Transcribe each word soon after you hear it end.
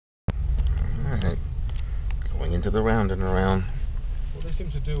into the round and around. What they seem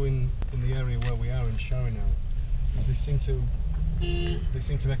to do in the area where we are in Shower now is they seem to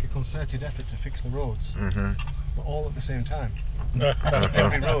make a concerted effort to fix the roads, but all at the same time.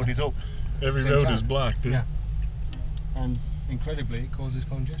 Every road is up. Every road is blocked. Yeah. And incredibly, it causes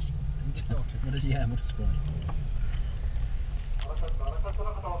congestion. What is spawn?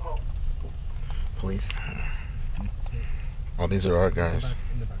 Police. Oh, these are our guys.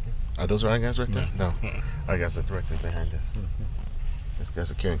 In the back, yeah. Are those our guys right there? No. Our guys are directly behind us. These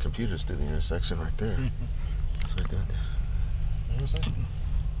guys are carrying computers through the intersection right there. That's what they're doing.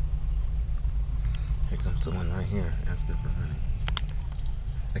 Here comes someone right here asking for money.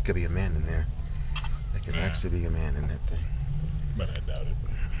 That could be a man in there. That could actually be a man in that thing. But I doubt it.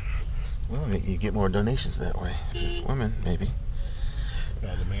 Well, you get more donations that way. If you're a woman, maybe.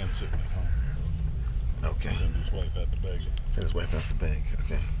 No, the man's sitting at home. Okay. Send his wife out to beg. Send his wife out to beg.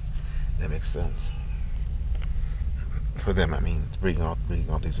 Okay. That makes sense. For them, I mean, bringing all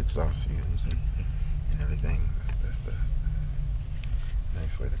these exhaust fumes and everything. That's the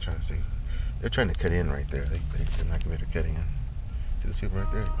nice way they're trying to say. They're trying to cut in right there. They're not going to cut in. See those people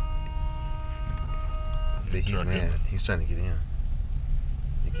right there? See, he's mad. He's trying to get in.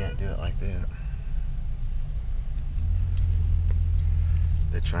 You can't do it like that.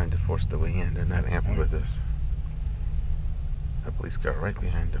 They're trying to force the way in. They're not happy with us. A police car right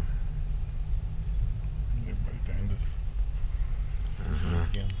behind them. Everybody behind us.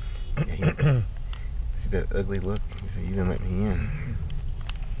 Yeah, see that ugly look? He said, "You didn't let me in."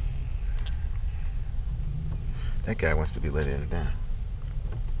 That guy wants to be let in now.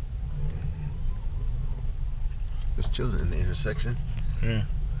 There's children in the intersection. Yeah.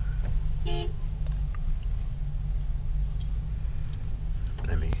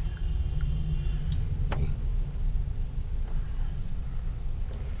 Let me.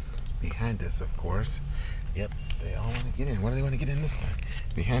 Behind us, of course. Yep, they all want to get in. Why do they want to get in this side?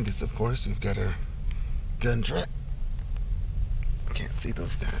 Behind us, of course, we've got our gun truck. Can't see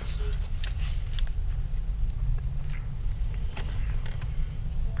those guys.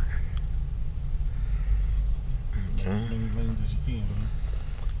 Okay.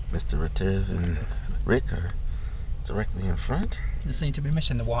 Mr. Rativ and Rick are directly in front. They seem to be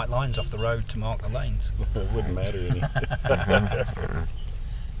missing the white lines off the road to mark the lanes. It wouldn't matter any.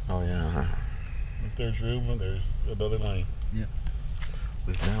 Oh yeah. If there's room, there's another lane. Yeah.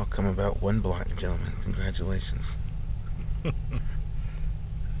 We've now come about 1 block, gentlemen. Congratulations.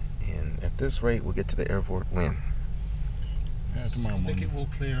 And at this rate, we'll get to the airport when? Tomorrow morning. I think it will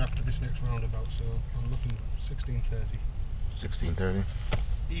clear after this next roundabout, so I'm looking 16:30. 16:30.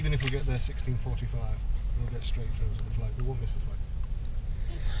 Even if we get there 16:45, we'll get straight through to the flight. We won't miss the flight.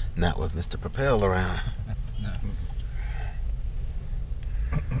 Not with Mr. Propel around. No.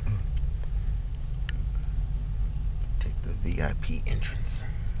 Take the VIP entrance.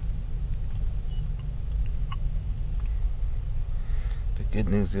 The good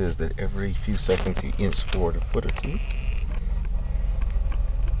news is that every few seconds you inch forward a foot or two.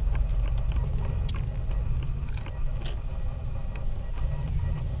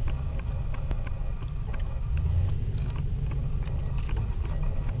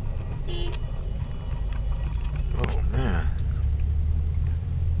 Oh man.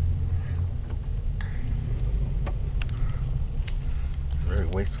 Very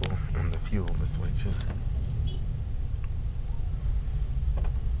wasteful on the fuel this way too.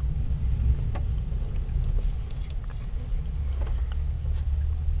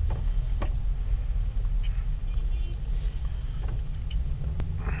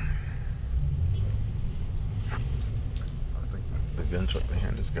 The gun truck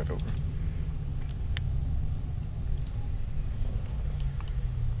behind us got over.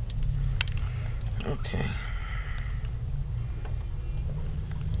 Okay.